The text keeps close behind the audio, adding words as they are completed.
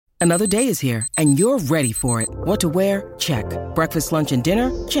Another day is here, and you're ready for it. What to wear? Check. Breakfast, lunch, and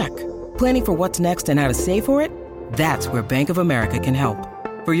dinner? Check. Planning for what's next and how to save for it? That's where Bank of America can help.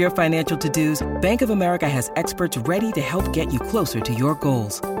 For your financial to-dos, Bank of America has experts ready to help get you closer to your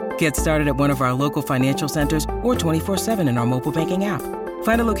goals. Get started at one of our local financial centers or 24/7 in our mobile banking app.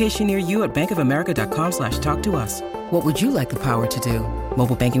 Find a location near you at bankofamerica.com/talktous. What would you like the power to do?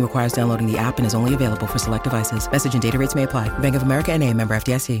 Mobile banking requires downloading the app and is only available for select devices. Message and data rates may apply. Bank of America N.A., member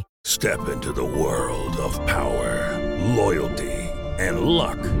FDIC. Step into the world of power, loyalty, and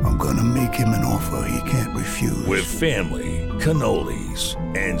luck. I'm gonna make him an offer he can't refuse. With family, cannolis,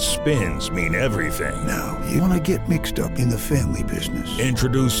 and spins mean everything. Now, you wanna get mixed up in the family business.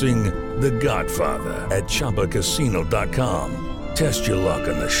 Introducing The Godfather at ChumbaCasino.com. Test your luck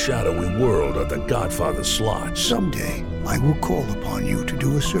in the shadowy world of The Godfather slot. Someday, I will call upon you to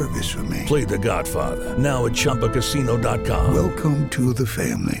do a service for me. Play The Godfather, now at ChumbaCasino.com. Welcome to the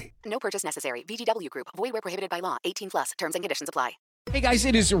family. No purchase necessary. VGW Group. Void where prohibited by law. 18+. Terms and conditions apply. Hey guys,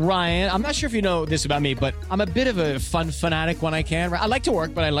 it is Ryan. I'm not sure if you know this about me, but I'm a bit of a fun fanatic when I can. I like to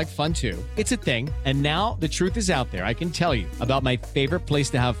work, but I like fun too. It's a thing. And now the truth is out there. I can tell you about my favorite place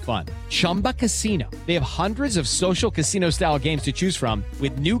to have fun. Chumba Casino. They have hundreds of social casino style games to choose from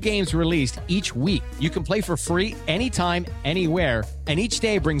with new games released each week. You can play for free anytime, anywhere. And each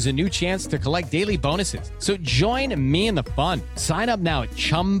day brings a new chance to collect daily bonuses. So join me in the fun. Sign up now at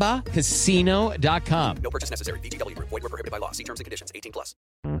ChumbaCasino.com. No purchase necessary. VGW Group. Void where prohibited by law. See terms and conditions. 18+.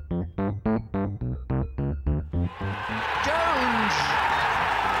 Jones.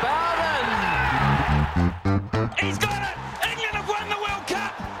 Bowden. He's got it. England have won the World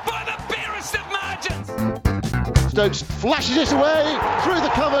Cup by the barest of margins. Stokes flashes it away through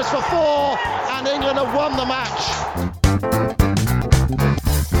the covers for 4, and England have won the match.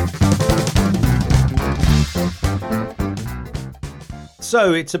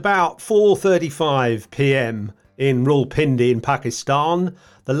 So it's about 4:35 p.m. in Rawalpindi in Pakistan.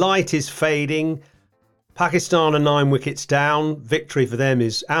 The light is fading. Pakistan are 9 wickets down. Victory for them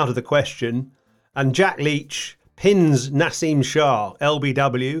is out of the question. And Jack Leach pins Naseem Shah,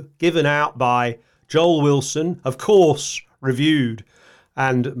 LBW, given out by Joel Wilson, of course reviewed.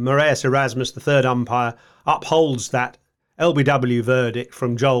 And Moraes Erasmus, the third umpire, upholds that LBW verdict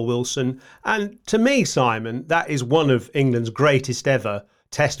from Joel Wilson. And to me, Simon, that is one of England's greatest ever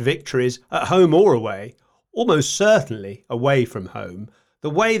Test victories, at home or away, almost certainly away from home. The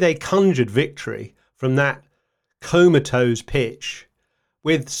way they conjured victory from that comatose pitch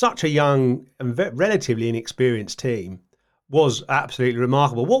with such a young and relatively inexperienced team was absolutely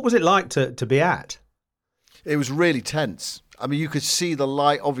remarkable. What was it like to be at? It was really tense. I mean, you could see the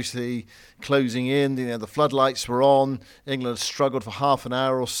light obviously closing in. You know, the floodlights were on. England struggled for half an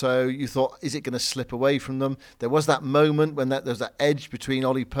hour or so. You thought, is it going to slip away from them? There was that moment when there was that edge between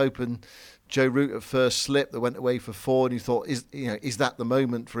Ollie Pope and Joe Root at first slip that went away for 4, and you thought, is that the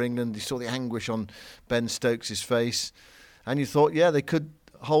moment for England? You saw the anguish on Ben Stokes' face, and you thought, yeah, they could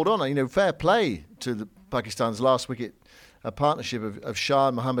hold on. You know, fair play to Pakistan's last wicket. A partnership of Shah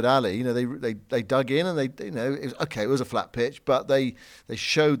and Muhammad Ali. You know, they dug in and it was a flat pitch, but they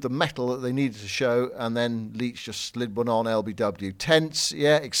showed the mettle that they needed to show, and then Leach just slid one on LBW. Tense,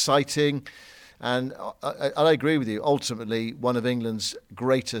 yeah, exciting, and I agree with you. Ultimately, one of England's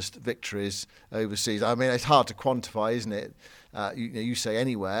greatest victories overseas. I mean, it's hard to quantify, isn't it? You say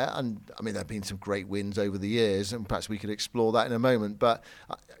anywhere, and I mean there have been some great wins over the years, and perhaps we could explore that in a moment. But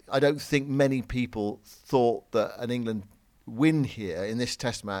I don't think many people thought that an England win here in this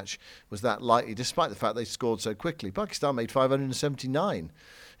Test match was that likely, despite the fact they scored so quickly. Pakistan made 579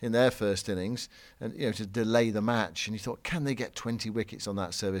 in their first innings, and to delay the match. And you thought, can they get 20 wickets on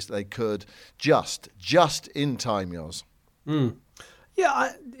that service? They could, just in time, Yoz.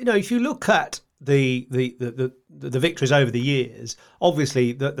 Yeah, if you look at the victories over the years,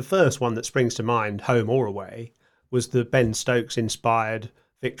 obviously the first one that springs to mind, home or away, was the Ben Stokes inspired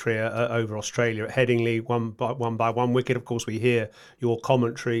victory over Australia at Headingley, won by 1 wicket. Of course, we hear your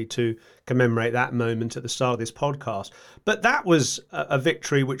commentary to commemorate that moment at the start of this podcast. But that was a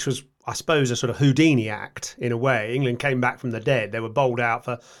victory which was, I suppose, a sort of Houdini act in a way. England came back from the dead. They were bowled out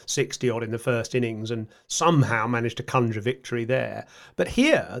for 60-odd in the first innings and somehow managed to conjure victory there. But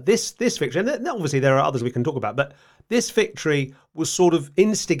here, this victory, and obviously there are others we can talk about, but this victory was sort of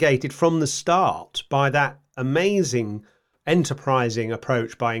instigated from the start by that amazing enterprising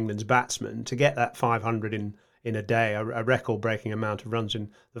approach by England's batsmen to get that 500 in a day, a record-breaking amount of runs in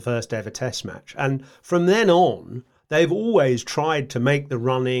the first ever Test match. And from then on, they've always tried to make the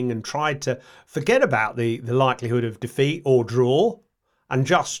running and tried to forget about the likelihood of defeat or draw and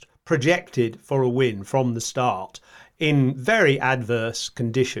just projected for a win from the start. in very adverse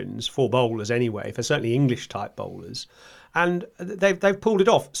conditions for bowlers anyway, for certainly English-type bowlers. And they've pulled it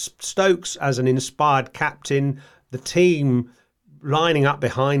off. Stokes as an inspired captain, the team lining up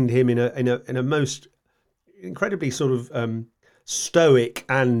behind him in a most incredibly sort of stoic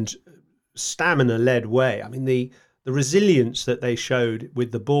and stamina-led way. I mean, the resilience that they showed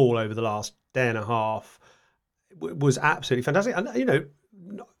with the ball over the last day and a half was absolutely fantastic. And, you know,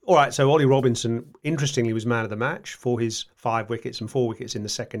 all right, so Ollie Robinson, interestingly, was man of the match for his 5 wickets and 4 wickets in the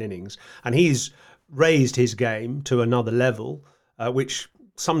second innings. And he's raised his game to another level, which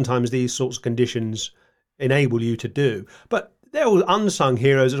sometimes these sorts of conditions enable you to do. But there were unsung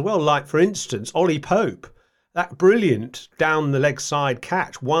heroes as well, like, for instance, Ollie Pope. That brilliant down the leg side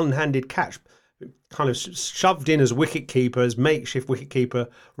catch, one-handed catch, kind of shoved in as wicket-keeper, as makeshift wicket-keeper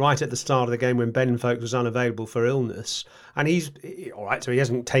right at the start of the game when Ben Foakes was unavailable for illness. And he's, all right, so he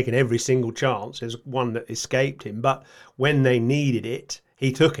hasn't taken every single chance. There's one that escaped him. But when they needed it,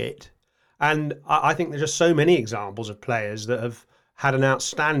 he took it. And I think there's just so many examples of players that have had an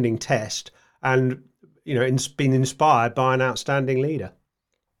outstanding test and, you know, been inspired by an outstanding leader.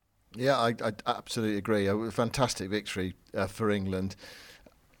 Yeah, I absolutely agree. A fantastic victory for England.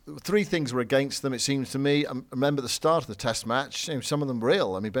 3 things were against them, it seems to me. I remember the start of the Test match, some of them were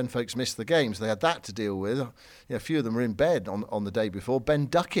ill. I mean, Ben Foakes missed the game, so they had that to deal with. A few of them were in bed on the day before. Ben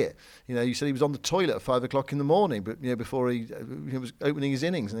Duckett, you said he was on the toilet at 5 o'clock in the morning, but before he was opening his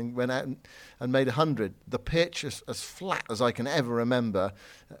innings, and then went out and made 100. The pitch, as flat as I can ever remember,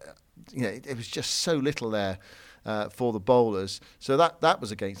 it was just so little there. For the bowlers, so that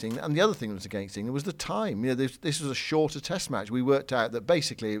was against England. And the other thing that was against England was the time. This was a shorter Test match. We worked out that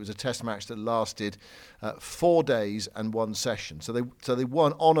basically it was a Test match that lasted 4 days and 1 session. So they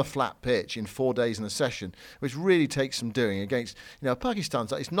won on a flat pitch in 4 days in a session, which really takes some doing against Pakistan.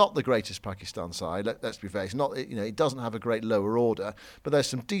 It's not the greatest Pakistan side. Let's be fair. It's not. It doesn't have a great lower order, but there's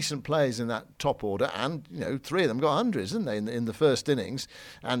some decent players in that top order, and 3 of them got hundreds, didn't they, in the first innings,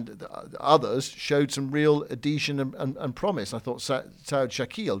 and others showed some real adhesion and promise. I thought Saud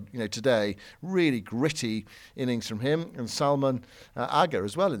Shakil, today, really gritty innings from him, and Salman Agha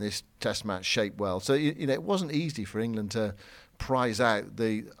as well in this Test match shaped well. So it wasn't easy for England to prize out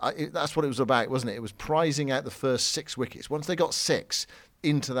that's what it was about, wasn't it? It was prizing out the first 6 wickets. Once they got 6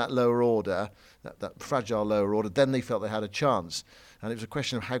 into that lower order, that fragile lower order, then they felt they had a chance. And it was a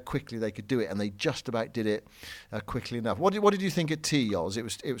question of how quickly they could do it, and they just about did it quickly enough. What did you think at tea, Yoz?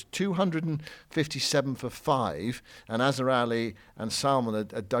 It was 257 for 5, and Azhar Ali and Salman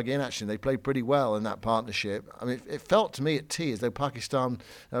had dug in. Actually, they played pretty well in that partnership. I mean, it felt to me at tea as though Pakistan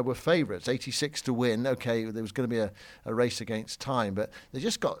were favourites, 86 to win. Okay, there was going to be a race against time, but they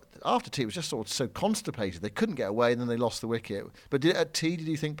just got, after tea, it was just sort of so constipated. They couldn't get away, and then they lost the wicket. But at tea, did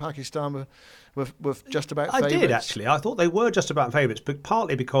you think Pakistan were just about favourites? I did, actually. I thought they were just about favourites, but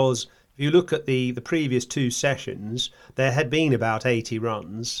partly because if you look at the previous 2 sessions, there had been about 80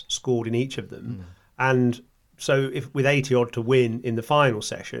 runs scored in each of them. And so if with 80 odd to win in the final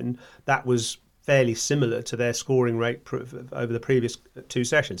session, that was fairly similar to their scoring rate over the previous 2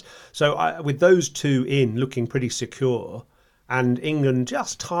 sessions. So with those 2 in looking pretty secure, and England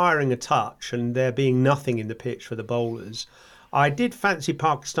just tiring a touch and there being nothing in the pitch for the bowlers, I did fancy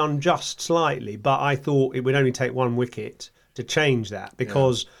Pakistan just slightly, but I thought it would only take 1 wicket to change that,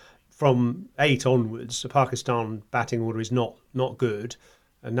 because from 8 onwards, the Pakistan batting order is not good.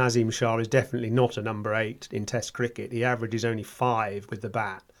 And Nazim Shah is definitely not a number 8 in Test cricket. He averages only 5 with the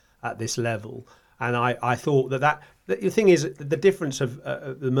bat at this level. And I thought that the thing is, the difference of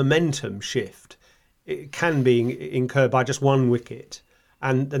the momentum shift, it can be incurred by just 1 wicket.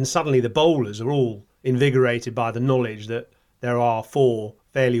 And then suddenly the bowlers are all invigorated by the knowledge that there are 4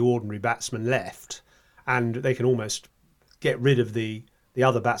 fairly ordinary batsmen left, and they can almost get rid of the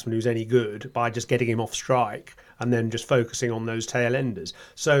other batsman who's any good by just getting him off strike and then just focusing on those tail enders.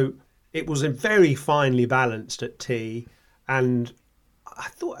 So it was very finely balanced at tea, and I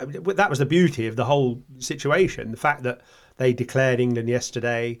thought that was the beauty of the whole situation, the fact that they declared England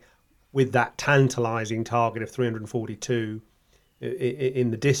yesterday with that tantalising target of 342 in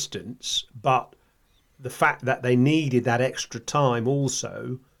the distance, but the fact that they needed that extra time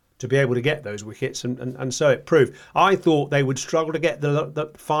also to be able to get those wickets, and so it proved. I thought they would struggle to get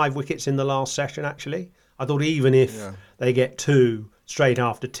the 5 wickets in the last session, actually. I thought even if they get 2 straight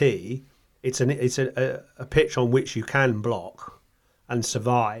after tea, it's a pitch on which you can block and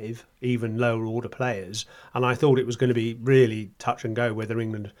survive even lower order players. And I thought it was going to be really touch and go whether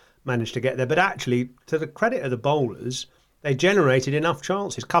England managed to get there. But actually, to the credit of the bowlers, they generated enough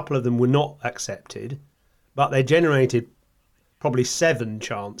chances. A couple of them were not accepted, but they generated probably 7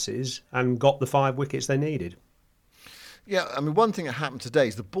 chances and got the 5 wickets they needed. Yeah, I mean, one thing that happened today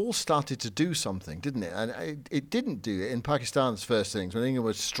is the ball started to do something, didn't it? And it didn't do it in Pakistan's first innings when England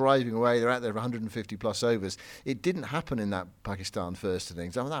was striving away. They're out there for 150 plus overs. It didn't happen in that Pakistan first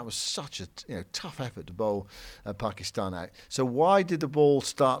innings. I mean, that was such a tough effort to bowl Pakistan out. So why did the ball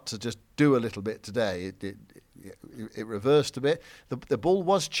start to just do a little bit today? It reversed a bit. The ball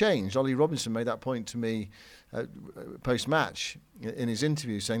was changed. Ollie Robinson made that point to me post-match in his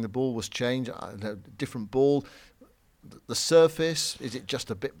interview, saying the ball was changed, a different ball. The surface, is it just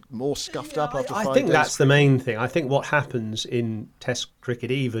a bit more scuffed up after 5 days? I think that's the main thing. I think what happens in Test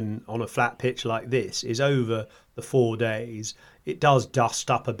cricket, even on a flat pitch like this, is over the 4 days, it does dust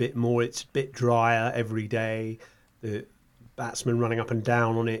up a bit more. It's a bit drier every day. The batsmen running up and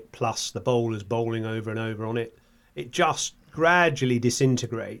down on it, plus the bowlers bowling over and over on it. It just gradually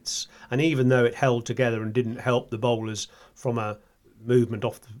disintegrates. And even though it held together and didn't help the bowlers from a movement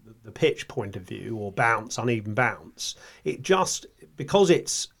off the pitch point of view, or uneven bounce, it just, because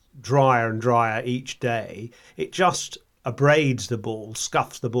it's drier and drier each day, it just abrades the ball,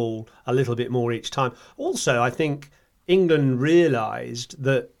 scuffs the ball a little bit more each time. Also, I think England realised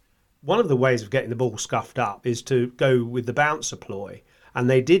that one of the ways of getting the ball scuffed up is to go with the bouncer ploy, and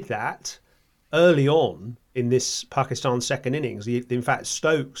they did that early on in this Pakistan second innings. In fact,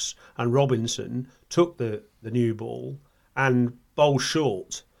 Stokes and Robinson took the new ball and bowled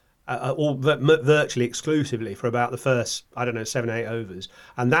short, virtually exclusively for about the first, 7-8 overs.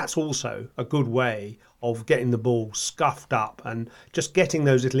 And that's also a good way of getting the ball scuffed up and just getting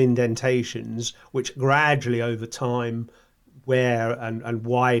those little indentations which gradually over time wear and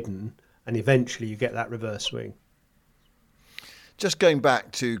widen, and eventually you get that reverse swing. Just going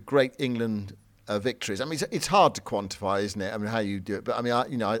back to great England victories. I mean, it's hard to quantify, isn't it? I mean, how you do it. But I mean,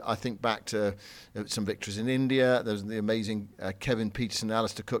 I think back to some victories in India. There was the amazing Kevin Peterson,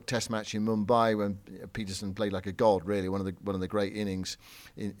 Alistair Cook Test match in Mumbai when Peterson played like a god. Really, one of the great innings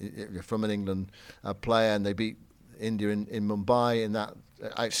from an England player, and they beat India in Mumbai in that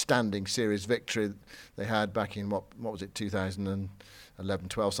outstanding series victory they had back in what was it,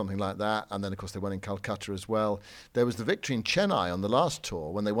 2011-12, something like that. And then of course they won in Calcutta as well. There was the victory in Chennai on the last tour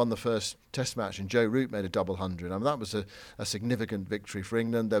when they won the first Test match and Joe Root made a double hundred. I mean, that was a significant victory for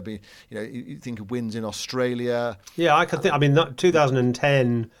England. There'll be, you think of wins in Australia. Yeah, I could think. I mean,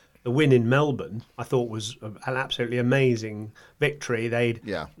 2010. The win in Melbourne, I thought, was an absolutely amazing victory. They'd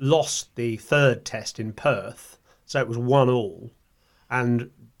lost the third Test in Perth, so it was 1-1. And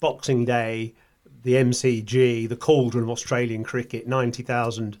Boxing Day, the MCG, the cauldron of Australian cricket,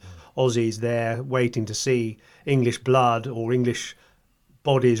 90,000 Aussies there waiting to see English blood or English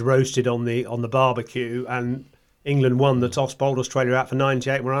bodies roasted on the barbecue, and England won the toss, bowled Australia out for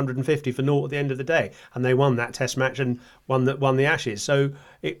 98, were 150 for naught at the end of the day, and they won that Test match and won the Ashes. So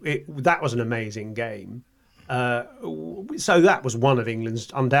that was an amazing game. So that was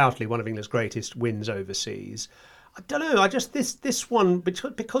undoubtedly one of England's greatest wins overseas. I don't know. I just this one,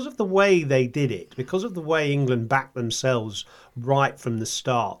 because of the way they did it, because of the way England backed themselves right from the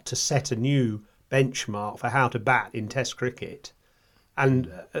start to set a new benchmark for how to bat in Test cricket,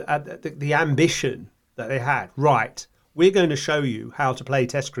 and the ambition that they had. Right, we're going to show you how to play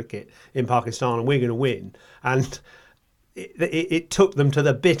Test cricket in Pakistan, and we're going to win. And it took them to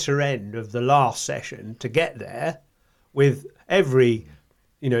the bitter end of the last session to get there, with every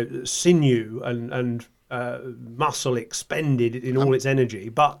sinew and muscle expended in all its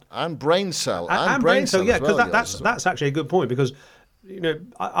energy, and brain cell, yeah, because that's actually a good point, because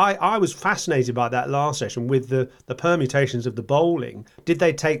I was fascinated by that last session with the permutations of the bowling. Did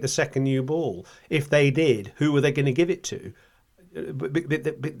they take the second new ball? If they did, who were they going to give it to?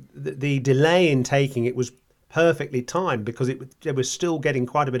 The delay in taking it was perfectly timed, because they were still getting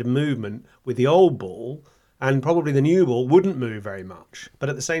quite a bit of movement with the old ball. And probably the new ball wouldn't move very much. But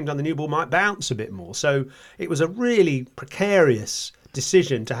at the same time, the new ball might bounce a bit more. So it was a really precarious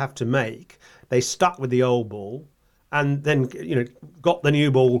decision to have to make. They stuck with the old ball and then got the new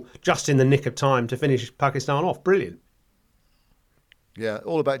ball just in the nick of time to finish Pakistan off. Brilliant. Yeah,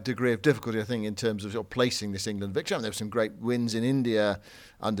 all about degree of difficulty, I think, in terms of placing this England victory. I mean, there were some great wins in India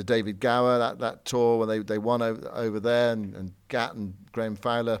under David Gower, that tour when they won over there, and Gatt and Graham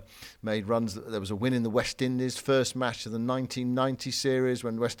Fowler made runs. There was a win in the West Indies, first match of the 1990 series,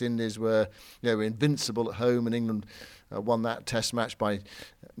 when West Indies were invincible at home, and England won that Test match by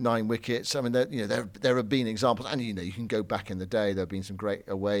 9 wickets. I mean, there have been examples, and you can go back in the day. There have been some great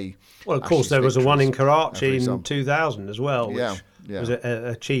away. Well, of course, there was a one in Karachi in 2000 as well, which was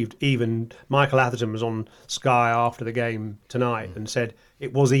achieved. Even Michael Atherton was on Sky after the game tonight and said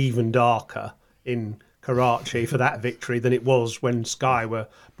it was even darker in Karachi for that victory than it was when Sky were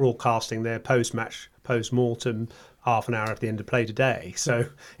broadcasting their post-match post-mortem half an hour at the end of play today. So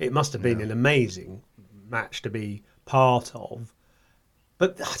it must have been an amazing match to be part of.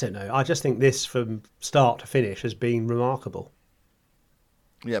 But I don't know. I just think this from start to finish has been remarkable.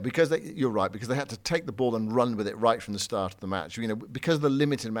 Yeah, because you're right, because they had to take the ball and run with it right from the start of the match. Because of the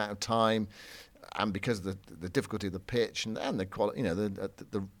limited amount of time, and because of the difficulty of the pitch and the quality,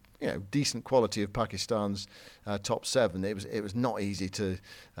 the decent quality of Pakistan's top seven, it was not easy to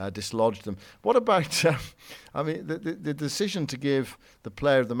dislodge them. What about the decision to give the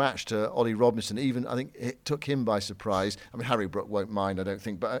player of the match to Ollie Robinson? Even I think it took him by surprise. I mean, Harry Brook won't mind, I don't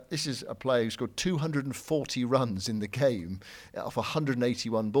think, but this is a player who scored 240 runs in the game off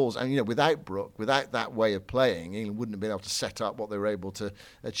 181 balls. And without Brook, without that way of playing, England wouldn't have been able to set up what they were able to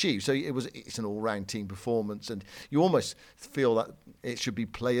achieve. So it's an all-round team performance, and you almost feel that it should be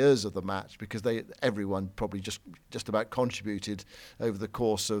players of the match, because everyone probably just about contributed over the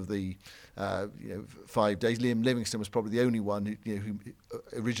course of the 5 days. Liam Livingstone was probably the only one who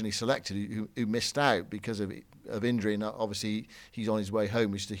originally selected who missed out because of injury, and obviously he's on his way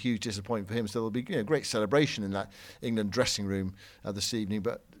home, which is a huge disappointment for him. So there'll be great celebration in that England dressing room this evening,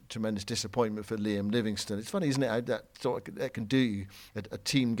 but tremendous disappointment for Liam Livingstone. It's funny, isn't it, how that can do a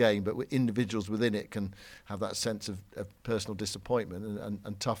team game, but individuals within it can have that sense of personal disappointment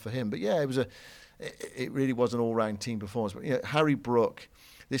and tough for him. But yeah, it really was an all-round team performance. But Harry Brook,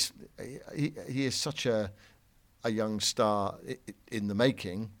 he is such a young star in the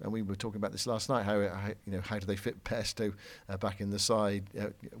making, and we were talking about this last night. How do they fit Bairstow back in the side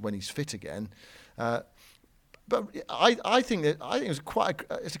when he's fit again? But I think it was quite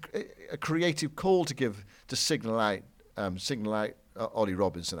a creative call to signal out Ollie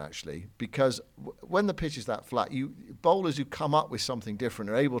Robinson, actually, because when the pitch is that flat, bowlers who come up with something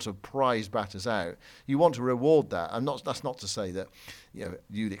different are able to prize batters out. You want to reward that, and that's not to say that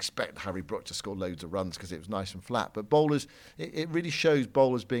you'd expect Harry Brook to score loads of runs because it was nice and flat. But bowlers, it really shows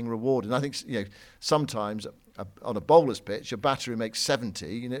bowlers being rewarded. And I think sometimes on a bowler's pitch, a batter who makes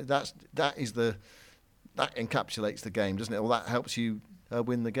 70, that encapsulates the game, doesn't it? Well, that helps you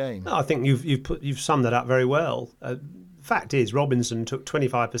win the game. No, I think you've summed that up very well. Fact is, Robinson took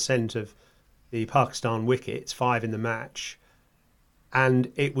 25% of the Pakistan wickets, 5 in the match,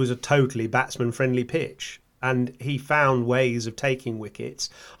 and it was a totally batsman-friendly pitch. And he found ways of taking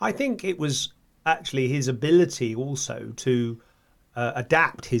wickets. I think it was actually his ability also to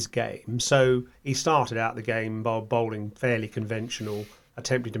adapt his game. So he started out the game by bowling fairly conventional,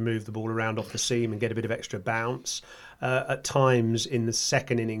 attempting to move the ball around off the seam and get a bit of extra bounce. At times in the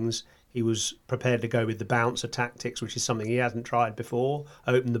second innings, he was prepared to go with the bouncer tactics, which is something he hadn't tried before.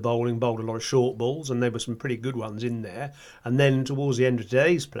 Opened the bowling, bowled a lot of short balls, and there were some pretty good ones in there. And then towards the end of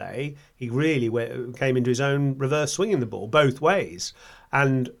today's play, he really came into his own reverse swinging the ball both ways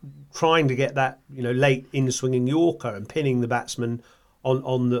and trying to get that late in-swinging Yorker and pinning the batsman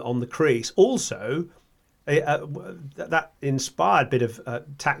on the crease. Also, that inspired bit of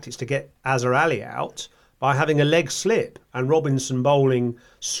tactics to get Azhar Ali out by having a leg slip and Robinson bowling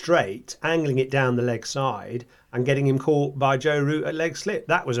straight, angling it down the leg side and getting him caught by Joe Root at leg slip.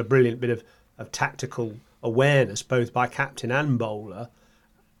 That was a brilliant bit of tactical awareness, both by captain and bowler.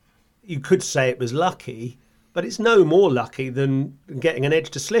 You could say it was lucky, but it's no more lucky than getting an edge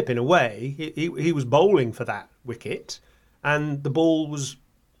to slip in a way. He was bowling for that wicket and the ball was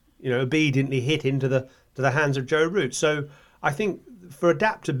obediently hit into the hands of Joe Root. So I think for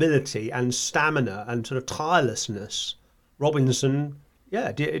adaptability and stamina and sort of tirelessness, Robinson,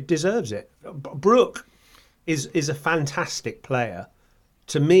 deserves it. Brook is a fantastic player.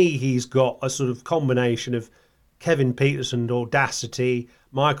 To me, he's got a sort of combination of Kevin Peterson's audacity,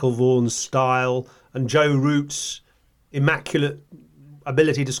 Michael Vaughan's style, and Joe Root's immaculate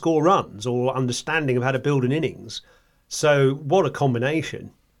ability to score runs or understanding of how to build an innings. So what a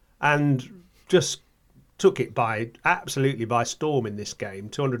combination. And just took it absolutely by storm in this game.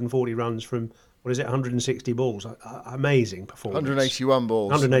 240 runs from, 160 balls. Amazing performance. 181 balls.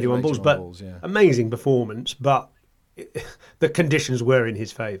 181 balls, yeah. Amazing performance, but the conditions were in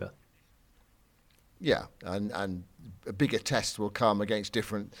his favour. Yeah, and a bigger test will come against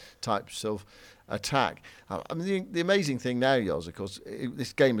different types of attack. I mean, the amazing thing now, Yoz, of course,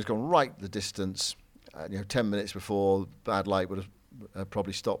 this game has gone right the distance. 10 minutes before bad light would have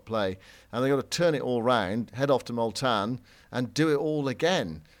probably stopped play, and they've got to turn it all round, head off to Multan, and do it all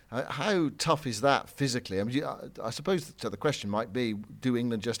again. How tough is that physically? I mean, I suppose the question might be: do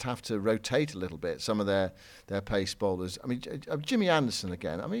England just have to rotate a little bit some of their pace bowlers? I mean, Jimmy Anderson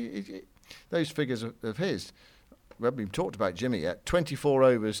again. I mean, those figures of his. We haven't even talked about Jimmy yet. 24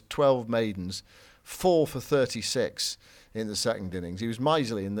 overs, 12 maidens, 4 for 36. in the second innings. He was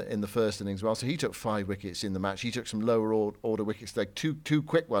miserly in the first innings as well, so he took 5 wickets in the match. He took some lower order wickets, like two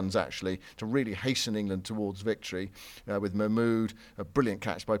quick ones actually, to really hasten England towards victory, with Mahmood, a brilliant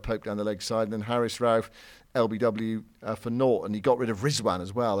catch by Pope down the leg side, and then Haris Rauf, LBW for naught, and he got rid of Rizwan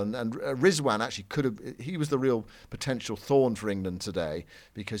as well. And Rizwan actually he was the real potential thorn for England today,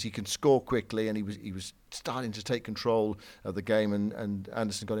 because he can score quickly, and he was starting to take control of the game, and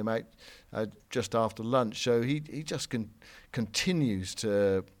Anderson got him out just after lunch. So he just continues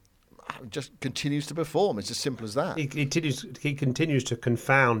to perform. It's as simple as that. He continues to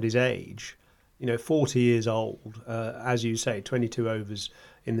confound his age. 40 years old, as you say, 22 overs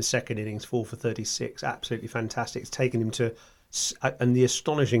in the second innings, 4 for 36, absolutely fantastic. It's taken him to the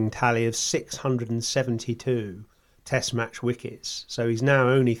astonishing tally of 672 Test match wickets. So he's now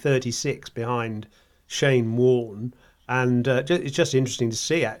only 36 behind Shane Warne, and it's just interesting to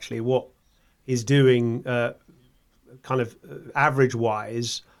see actually what he's doing, kind of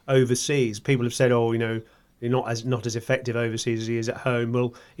average-wise overseas. People have said, you're not as effective overseas as he is at home.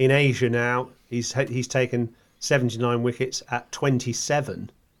 Well, in Asia now, he's taken 79 wickets at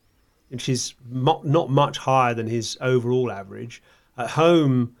 27, which is not much higher than his overall average. At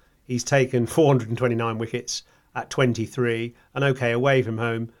home, he's taken 429 wickets at 23, and away from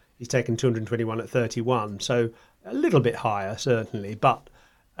home, he's taken 221 at 31. So a little bit higher, certainly, but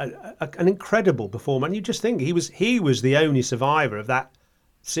an incredible performer. And you just think he was the only survivor of that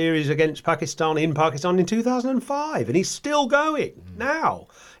series against Pakistan in 2005, and he's still going now.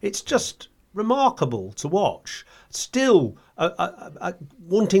 It's just remarkable to watch. Still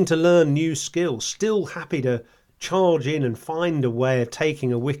wanting to learn new skills, still happy to charge in and find a way of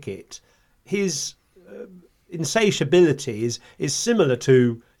taking a wicket. His insatiability is similar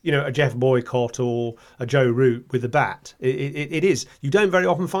to a Jeff Boycott or a Joe Root with the bat. It is. You don't very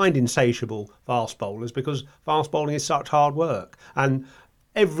often find insatiable fast bowlers, because fast bowling is such hard work. And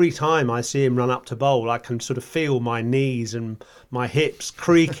every time I see him run up to bowl, I can sort of feel my knees and my hips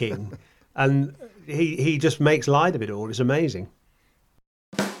creaking, and he just makes light of it all. It's amazing.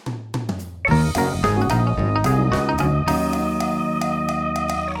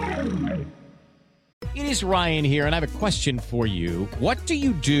 It is Ryan here, and I have a question for you. What do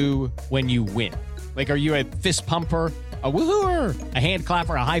you do when you win? Like, are you a fist pumper, a woohooer, a hand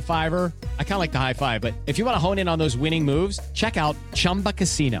clapper, a high fiver? I kind of like the high five, but if you want to hone in on those winning moves, check out Chumba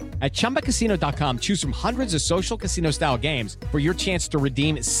Casino. At ChumbaCasino.com, choose from hundreds of social casino-style games for your chance to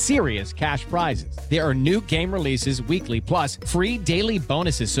redeem serious cash prizes. There are new game releases weekly, plus free daily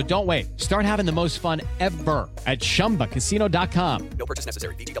bonuses. So don't wait. Start having the most fun ever at ChumbaCasino.com. No purchase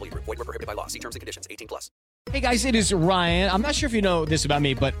necessary. VGW Group. Void where prohibited by law. See terms and conditions. 18+. Hey guys, it is Ryan. I'm not sure if you know this about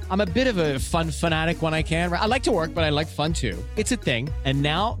me, but I'm a bit of a fun fanatic when I can. I like to work, but I like fun too. It's a thing. And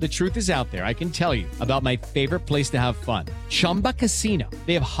now the truth is out there. I can tell you about my favorite place to have fun. Chumba Casino.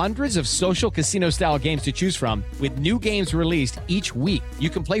 They have hundreds of social casino style games to choose from, with new games released each week.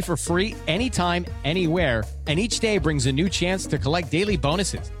 You can play for free anytime, anywhere, and each day brings a new chance to collect daily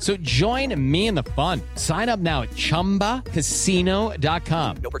bonuses. So join me in the fun. Sign up now at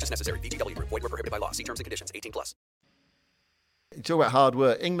ChumbaCasino.com. No purchase necessary. VGW Group. Void where prohibited by law. See terms and conditions. 18+. You talk about hard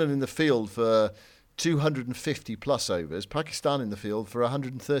work. England in the field for 250 plus overs. Pakistan in the field for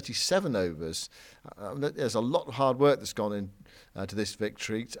 137 overs. There's a lot of hard work that's gone in to this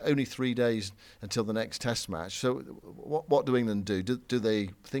victory. It's only 3 days until the next Test match. So what do England do? Do they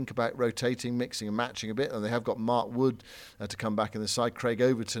think about rotating, mixing and matching a bit? And they have got Mark Wood to come back in the side. Craig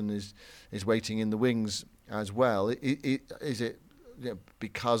Overton is waiting in the wings as well. Is it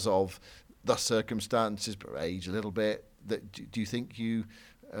because of the circumstances, but age a little bit? Do you think you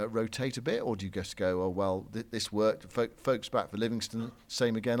rotate a bit, or do you just go, oh well, this worked, folks back for Livingston,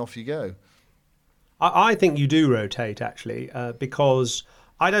 same again, off you go? I think you do rotate actually, because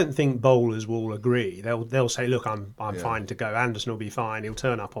I don't think bowlers will agree. They'll say, look, I'm fine to go. Anderson will be fine. He'll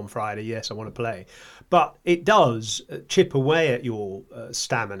turn up on Friday. Yes, I want to play. But it does chip away at your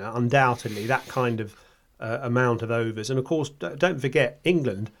stamina, undoubtedly, that kind of amount of overs. And of course, don't forget,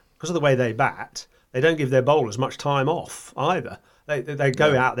 England, because of the way they bat, they don't give their bowlers much time off either. They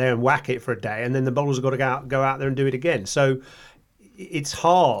go out there and whack it for a day, and then the bowlers have got to go out there and do it again. So it's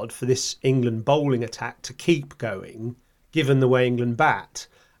hard for this England bowling attack to keep going, given the way England bat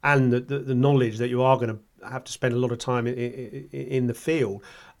and the knowledge that you are going to have to spend a lot of time in the field.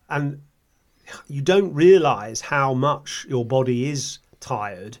 And you don't realise how much your body is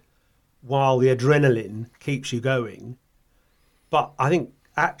tired while the adrenaline keeps you going. But I think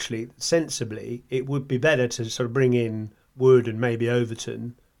actually, sensibly, it would be better to sort of bring in Wood and maybe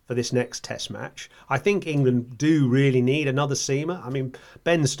Overton for this next Test match. I think England do really need another seamer. I mean,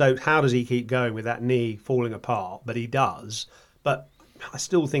 Ben Stokes, how does he keep going with that knee falling apart? But he does. But I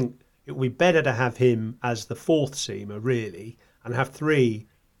still think it would be better to have him as the fourth seamer, really, and have 3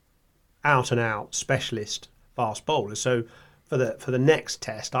 out-and-out specialist fast bowlers. So for the next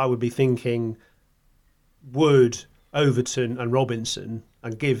Test, I would be thinking Wood, Overton and Robinson,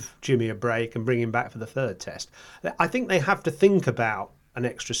 and give Jimmy a break and bring him back for the third Test. I think they have to think about an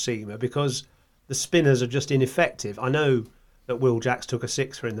extra seamer because the spinners are just ineffective. I know that Will Jacks took a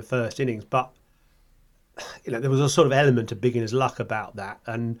sixer in the first innings, but there was a sort of element of beginner's luck about that,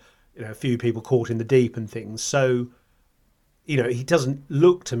 and a few people caught in the deep and things. So he doesn't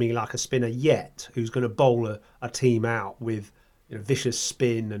look to me like a spinner yet who's going to bowl a team out with vicious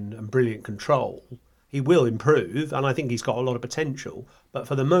spin and brilliant control. He will improve, and I think he's got a lot of potential. But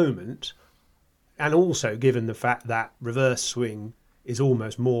for the moment, and also given the fact that reverse swing is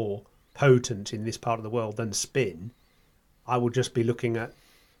almost more potent in this part of the world than spin, I would just be looking at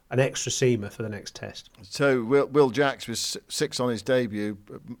an extra seamer for the next Test. So Will Jacks was 6 on his debut,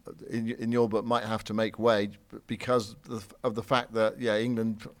 in your book, might have to make way because of the fact that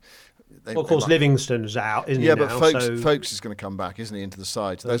England. Of course, Livingston's out, isn't he? Yeah, now, but so... Folkes is going to come back, isn't he, into the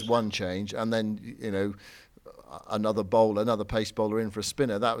side? So there's one change, and then another pace bowler in for a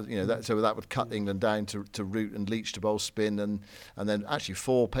spinner. That was so that would cut England down to Root and Leach to bowl spin, and then actually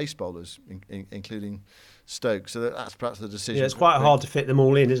 4 pace bowlers, including Stokes. So that's perhaps the decision. Yeah, it's quite hard to fit them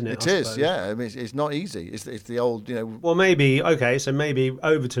all in, isn't it? It is, yeah. I mean, it's not easy. It's the old, Well, maybe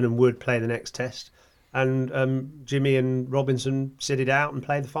Overton and Wood play the next Test. And Jimmy and Robinson sit it out and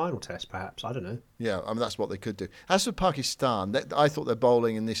play the final Test, perhaps. I don't know. Yeah, I mean, that's what they could do. As for Pakistan, I thought their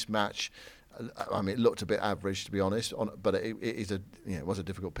bowling in this match, it looked a bit average, to be honest, but it was a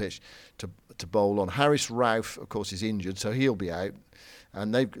difficult pitch to bowl on. Haris Rauf, of course, is injured, so he'll be out.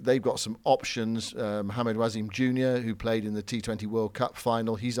 And they've got some options. Mohammad Wasim Jr., who played in the T20 World Cup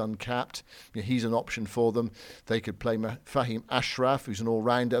final, he's uncapped. He's an option for them. They could play Fahim Ashraf, who's an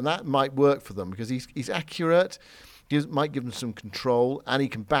all-rounder, and that might work for them because he's accurate. He might give them some control, and he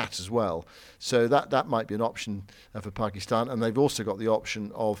can bat as well. So that might be an option for Pakistan. And they've also got the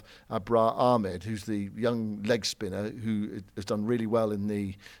option of Abrar Ahmed, who's the young leg spinner who has done really well in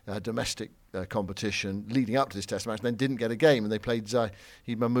the domestic competition leading up to this Test match, and then didn't get a game, and they played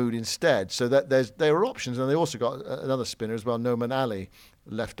Zahid Mahmood instead. So there are options, and they also got another spinner as well, Noman Ali,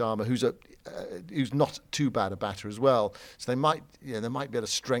 left armour, who's not too bad a batter as well. So they might be able to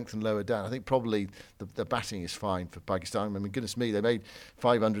strengthen lower down. I think probably the batting is fine for Pakistan. I mean, goodness me, they made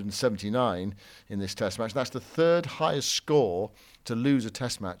 579 in this Test match. That's the third highest score to lose a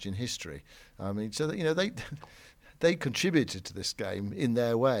Test match in history. I mean, so that, they contributed to this game in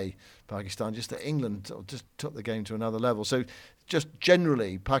their way, Pakistan, just that England just took the game to another level. So just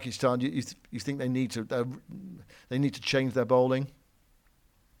generally, Pakistan, you think they need to change their bowling?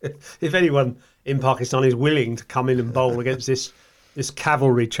 If anyone in Pakistan is willing to come in and bowl against this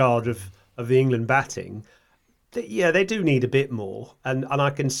cavalry charge of the England batting, they do need a bit more. And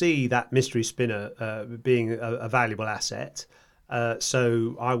I can see that mystery spinner being a valuable asset.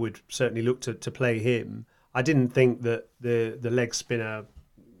 So I would certainly look to play him. I didn't think that the leg spinner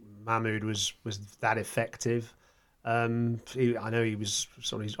Mahmood was that effective. I know he was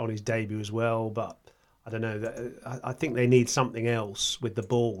on his debut as well, but I don't know. I think they need something else with the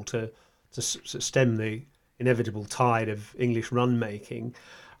ball to stem the inevitable tide of English run making.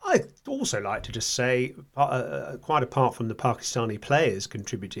 I'd also like to just say, quite apart from the Pakistani players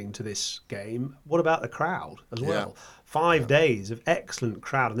contributing to this game, what about the crowd as well? 5 days of excellent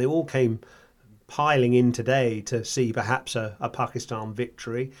crowd, and they all came piling in today to see perhaps a Pakistan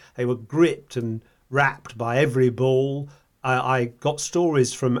victory. They were gripped and wrapped by every ball. I got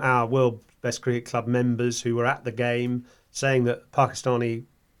stories from our World Best Cricket Club members who were at the game saying that Pakistani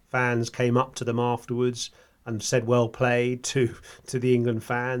fans came up to them afterwards and said well played to the England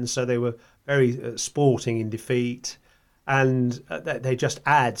fans. So they were very sporting in defeat, and they just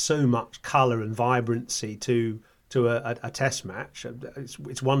add so much colour and vibrancy to a Test match.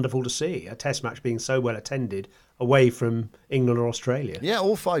 It's wonderful to see a Test match being so well attended away from England or Australia. Yeah,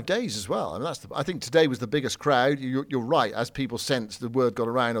 all 5 days as well. I mean, I think today was the biggest crowd. You're right. As people sensed, the word got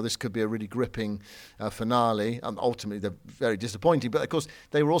around, this could be a really gripping finale. Ultimately, they're very disappointing. But, of course,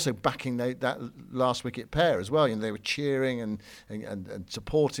 they were also backing that last wicket pair as well. They were cheering and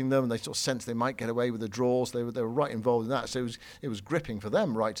supporting them, and they sort of sensed they might get away with the draws. They were right involved in that. So it was gripping for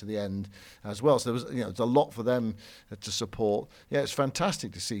them right to the end as well. So there was there's a lot for them to support. Yeah, it's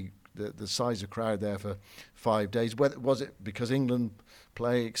fantastic to see the size of crowd there for 5 days. Was it because England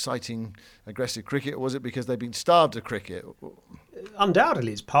play exciting, aggressive cricket, or was it because they've been starved of cricket?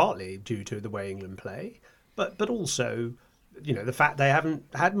 Undoubtedly, it's partly due to the way England play, but also, the fact they haven't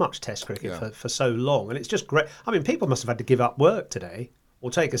had much Test cricket for so long, and it's just great. I mean, people must have had to give up work today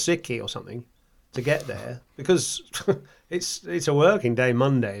or take a sickie or something to get there, because it's a working day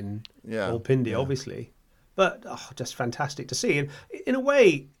Monday in Rawalpindi, obviously. But just fantastic to see. And in a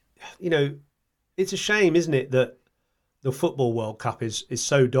way, it's a shame, isn't it, that the Football World Cup is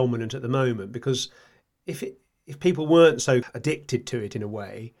so dominant at the moment, because if people weren't so addicted to it in a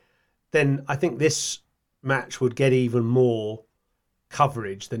way, then I think this match would get even more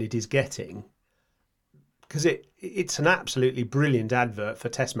coverage than it is getting, because it's an absolutely brilliant advert for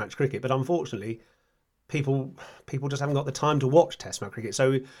Test match cricket. But unfortunately, people just haven't got the time to watch Test match cricket.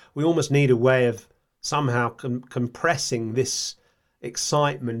 So we almost need a way of somehow compressing this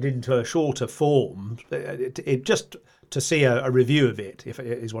excitement into a shorter form. It just to see a review of it, if it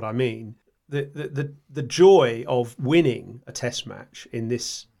is what I mean. The joy of winning a Test match in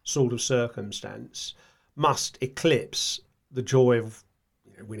this sort of circumstance must eclipse the joy of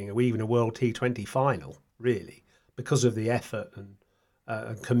winning even a World T20 final, really, because of the effort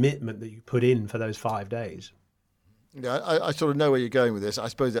and commitment that you put in for those 5 days. Yeah, I sort of know where you're going with this. I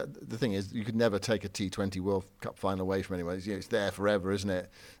suppose that the thing is, you could never take a T20 World Cup final away from anyone. It's there forever, isn't it?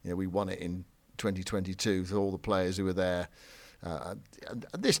 We won it in 2022 for all the players who were there.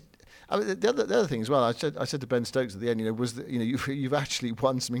 The other thing as well, I said to Ben Stokes at the end, was that you've actually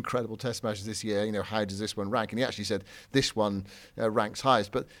won some incredible Test matches this year. How does this one rank? And he actually said this one ranks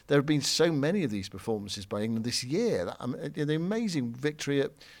highest. But there have been so many of these performances by England this year. The amazing victory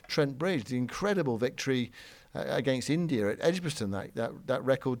at Trent Bridge, the incredible victory against India at Edgbaston, that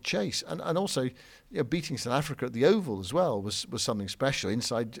record chase, and also beating South Africa at the Oval as well was something special.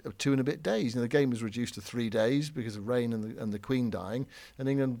 Inside 2 and a bit days, the game was reduced to 3 days because of rain and the Queen dying, and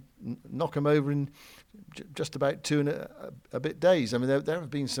England knock them over in just about 2 and a bit days. I mean, there have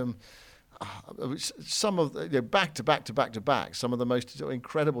been some of back to back, some of the most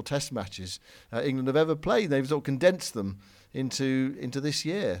incredible Test matches England have ever played. They've sort of condensed them into this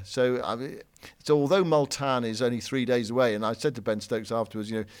year. So although Multan is only 3 days away, and I said to Ben Stokes afterwards,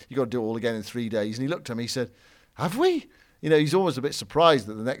 you got to do it all again in 3 days, and he looked at me, he said, "Have we?" He's always a bit surprised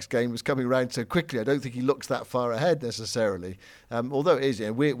that the next game was coming around so quickly. I don't think he looks that far ahead necessarily. Although it is,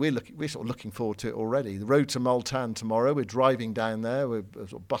 we're sort of looking forward to it already. The road to Multan tomorrow. We're driving down there. We're a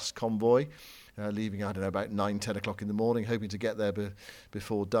sort of bus convoy, leaving about 9-10 o'clock in the morning, hoping to get there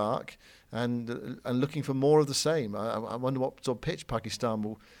before dark, and looking for more of the same. I wonder what sort of pitch Pakistan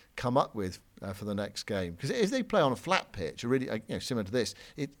will come up with for the next game, because if they play on a flat pitch, really similar to this,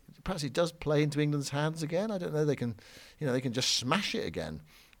 perhaps it does play into England's hands again. I don't know. They can just smash it again.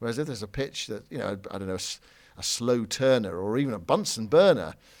 Whereas if there's a pitch that I don't know, a slow turner or even a Bunsen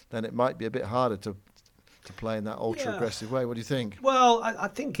burner, then it might be a bit harder to play in that ultra aggressive way. What do you think? Well, I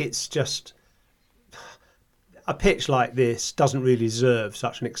think it's just a pitch like this doesn't really deserve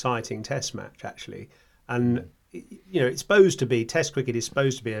such an exciting Test match, actually. And it's supposed to be, Test cricket is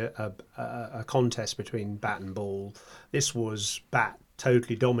supposed to be a contest between bat and ball. This was bat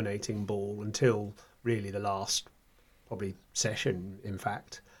totally dominating ball until really the last probably session, in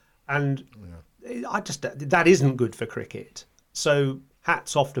fact. And that isn't good for cricket. So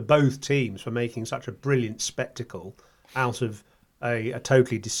hats off to both teams for making such a brilliant spectacle out of a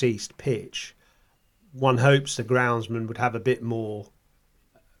totally deceased pitch. One hopes the groundsman would have a bit more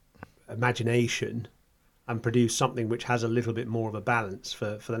imagination and produce something which has a little bit more of a balance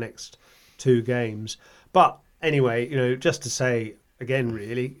for the next 2 games. But anyway, just to say again,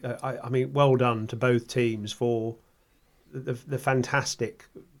 really, I mean, well done to both teams for the fantastic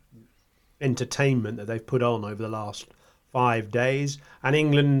entertainment that they've put on over the last 5 days. And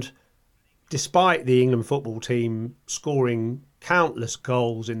England, despite the England football team scoring countless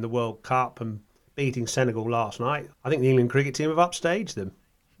goals in the World Cup and beating Senegal last night, I think the England cricket team have upstaged them.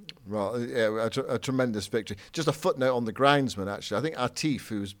 Well, yeah, a tremendous victory. Just a footnote on the groundsman, actually. I think Atif,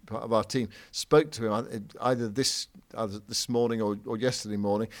 who's part of our team, spoke to him either this morning or yesterday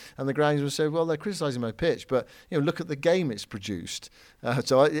morning, and the groundsman said, well, they're criticising my pitch, but look at the game it's produced.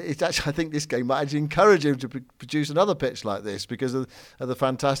 So it's actually, I think this game might actually encourage him to produce another pitch like this because of the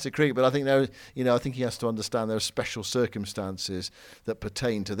fantastic cricket. But I think I think he has to understand there are special circumstances that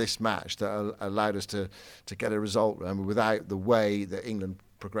pertain to this match that allowed us to get a result without the way that England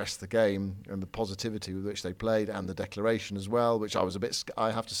progressed the game, and the positivity with which they played, and the declaration as well, which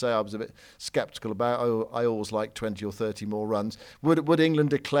I have to say I was a bit sceptical about. I always like 20 or 30 more runs. Would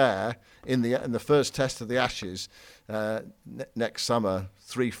England declare in the first test of the Ashes next summer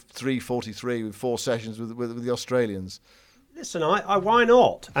 343 with 4 sessions with the Australians? Listen, why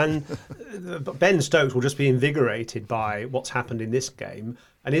not? And Ben Stokes will just be invigorated by what's happened in this game.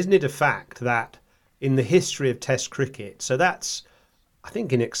 And isn't it a fact that in the history of Test cricket, so that's, I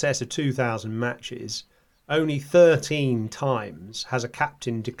think, in excess of 2,000 matches, only 13 times has a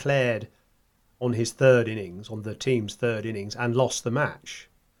captain declared on his third innings, on the team's third innings, and lost the match,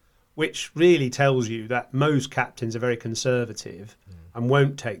 which really tells you that most captains are very conservative and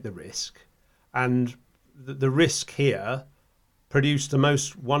won't take the risk. And the risk here produced the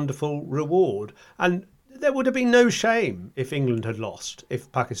most wonderful reward. And there would have been no shame if England had lost, if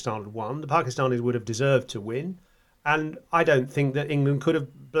Pakistan had won. The Pakistanis would have deserved to win. And I don't think that England could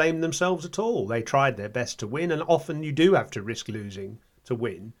have blamed themselves at all. They tried their best to win, and often you do have to risk losing to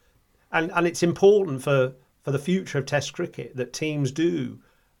win. And it's important for the future of Test cricket that teams do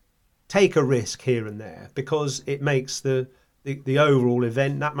take a risk here and there, because it makes the overall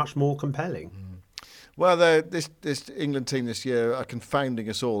event that much more compelling. Well, this England team this year are confounding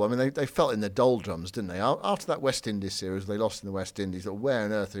us all. I mean, they felt in the doldrums, didn't they? After that West Indies series, they lost in the West Indies. Where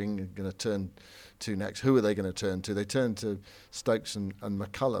on earth are England going to turn to next? Who are they going to turn to? They turned to Stokes and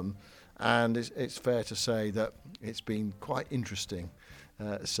McCullum, and it's fair to say that it's been quite interesting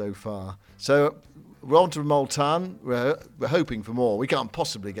so far. So we're on to Multan. We're hoping for more. We can't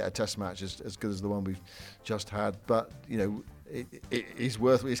possibly get a Test match as good as the one we've just had, but it's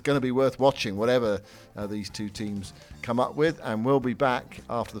going to be worth watching, whatever these two teams come up with, and we'll be back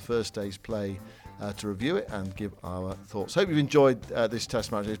after the first day's play to review it and give our thoughts. Hope you've enjoyed this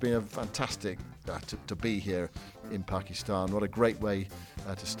Test match. It's been a fantastic to be here in Pakistan. What a great way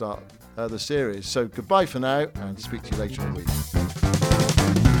to start the series. So goodbye for now, and speak to you later in the week.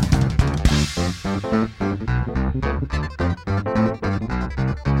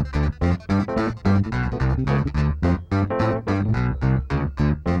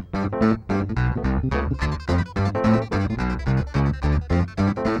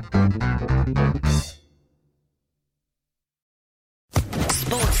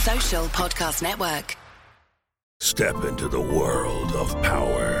 Social Podcast Network. Step into the world of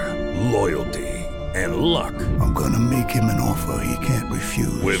power, loyalty, and luck. I'm gonna make him an offer he can't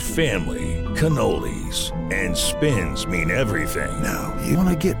refuse. With family, cannolis, and spins mean everything. Now, you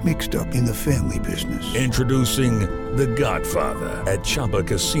wanna get mixed up in the family business. Introducing The Godfather at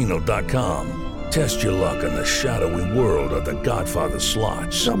ChumbaCasino.com. Test your luck in the shadowy world of The Godfather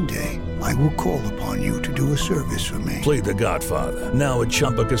slot. Someday, I will call upon you to do a service for me. Play The Godfather now at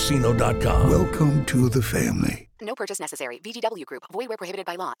ChumbaCasino.com. Welcome to the family. No purchase necessary. VGW Group. Void where prohibited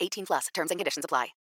by law. 18+. Terms and conditions apply.